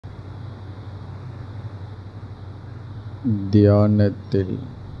தியானத்தில்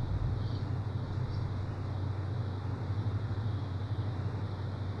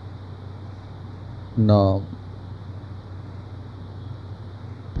நாம்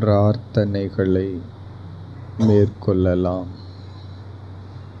பிரார்த்தனைகளை மேற்கொள்ளலாம்.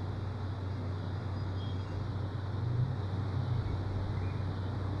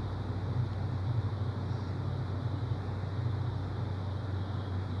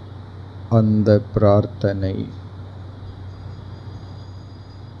 அந்த பிரார்த்தனை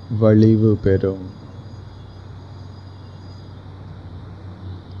வலிவு பெறும்.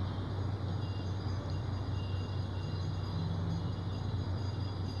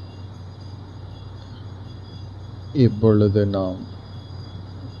 இப்பொழுது நாம்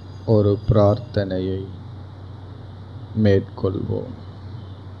ஒரு பிரார்த்தனையை மேற்கொள்வோம்.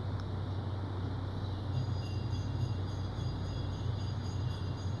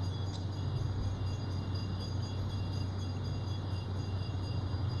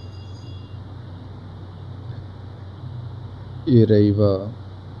 இறைவா,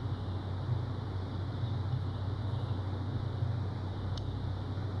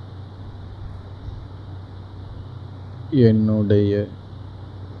 என்னுடைய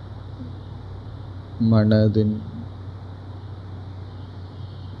மனதின்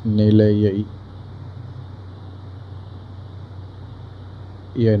நிலையை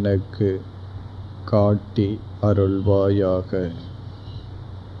எனக்கு காட்டி அருள்வாயாக.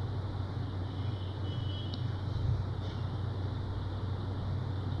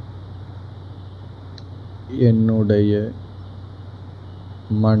 என்னுடைய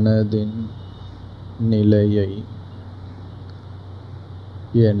மனதின் நிலையை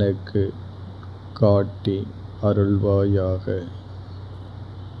எனக்கு காட்டி அருள்வாயாக.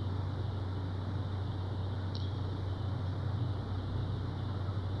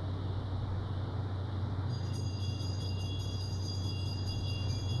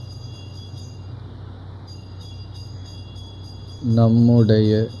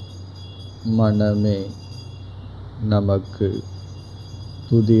 நம்முடைய மனமே நமக்கு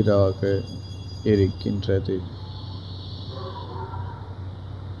புதிராக இருக்கின்றது.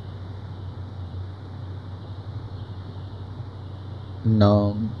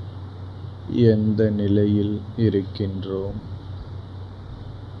 நாம் எந்த நிலையில் இருக்கின்றோம்?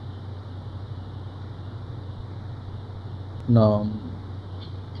 நாம்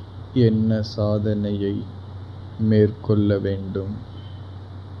என்ன சாதனையை மேற்கொள்ள வேண்டும்?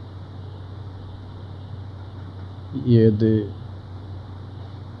 எது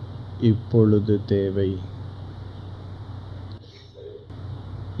இப்பொழுது தேவை?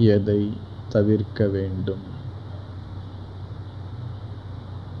 எதை தவிர்க்க வேண்டும்?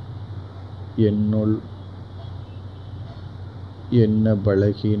 என்னுள் என்ன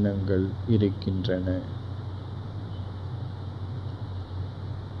பலகீனங்கள் இருக்கின்றன?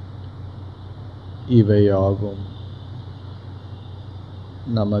 இவையாகும்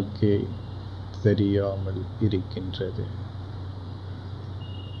நமக்கே தெரியாமல் இருக்கின்றது.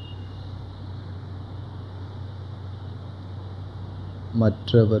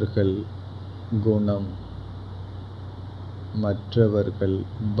 மற்றவர்கள் குணம், மற்றவர்கள்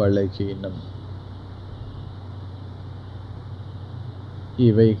பலகீனம்,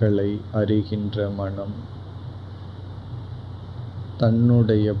 இவைகளை அறிகின்ற மனம்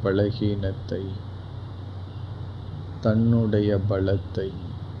தன்னுடைய பலகீனத்தை, தன்னுடைய பலத்தை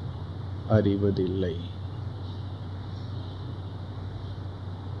அறிவதில்லை.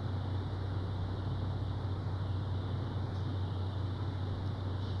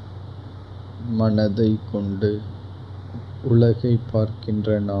 மனதை கொண்டு உலகை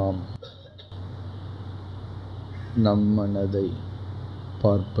பார்க்கின்ற நாம் நம் மனதை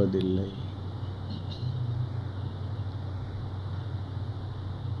பார்ப்பதில்லை.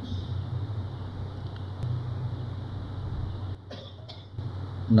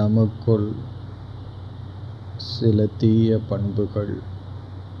 நமக்குள் சில தீய பண்புகள்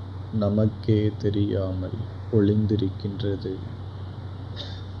நமக்கே தெரியாமல் ஒளிந்திருக்கின்றது.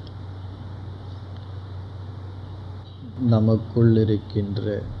 நமக்குள் இருக்கின்ற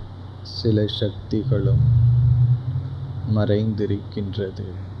சில சக்திகளும் மறைந்திருக்கின்றது.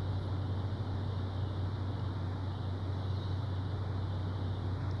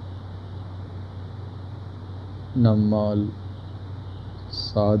 நம்மால்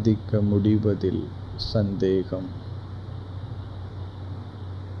சாதிக்க முடிவதில் சந்தேகம்,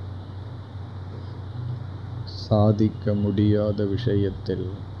 சாதிக்க முடியாத விஷயத்தில்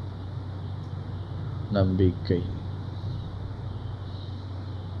நம்பிக்கை.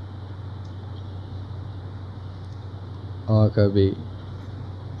 ஆகவே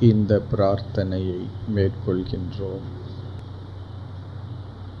இந்த பிரார்த்தனையை மேற்கொள்கின்றோம்.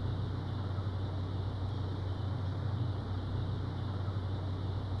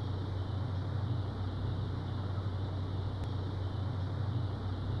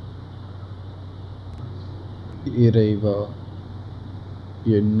 இறைவா,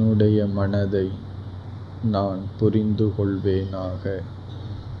 என்னுடைய மனதை நான் புரிந்து கொள்வேனாக.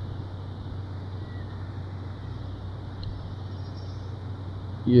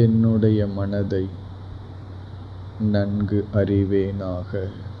 என்னுடைய மனதை நன்கு அறிவேனாக.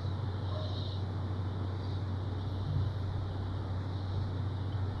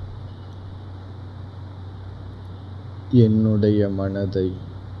 என்னுடைய மனதை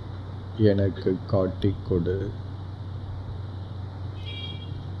எனக்கு காட்டிக் கொடு.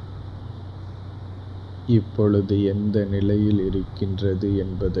 இப்பொழுது எந்த நிலையில் இருக்கின்றது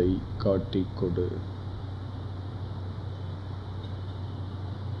என்பதை காட்டிக் கொடு.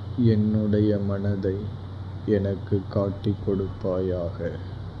 என்னுடைய மனதை எனக்கு காட்டிக் கொடுப்பாயாக.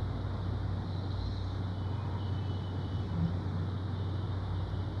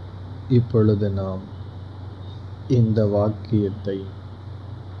 இப்பொழுது நாம் இந்த வாக்கியத்தை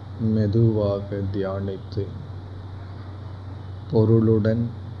மெதுவாக தியானித்து பொருளுடன்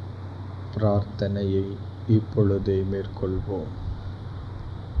பிரார்த்தனையை இப்பொழுதே மேற்கொள்வோம்.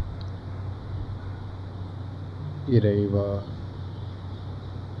 இறைவா,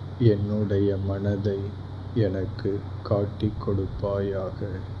 என்னுடைய மனதை எனக்கு காட்டிக் கொடுப்பாயாக.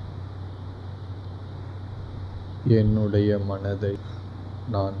 என்னுடைய மனதை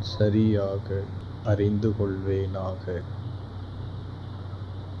நான் சரியாக அறிந்து கொள்வேனாக.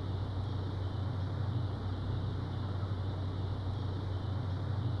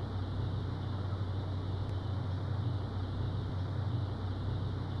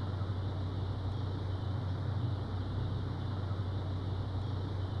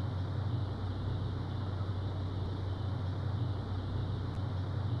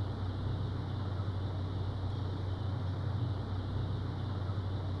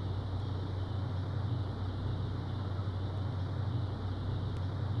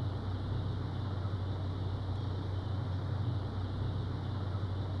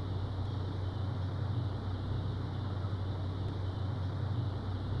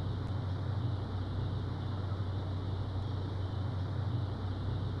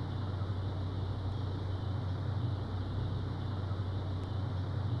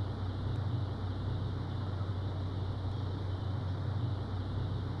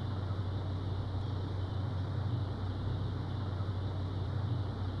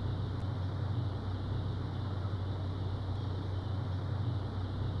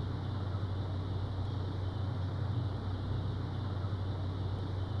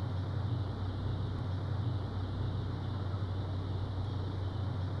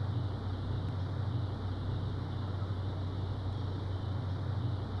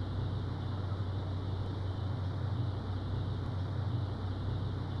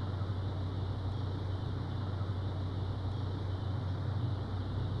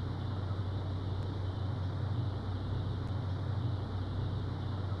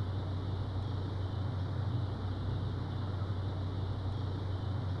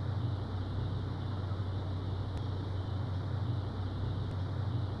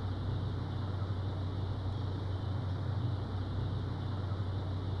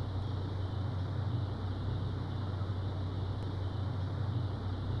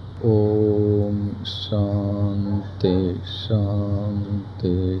 ஓம் சாந்தி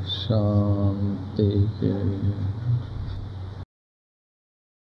சாந்தி சாந்தி.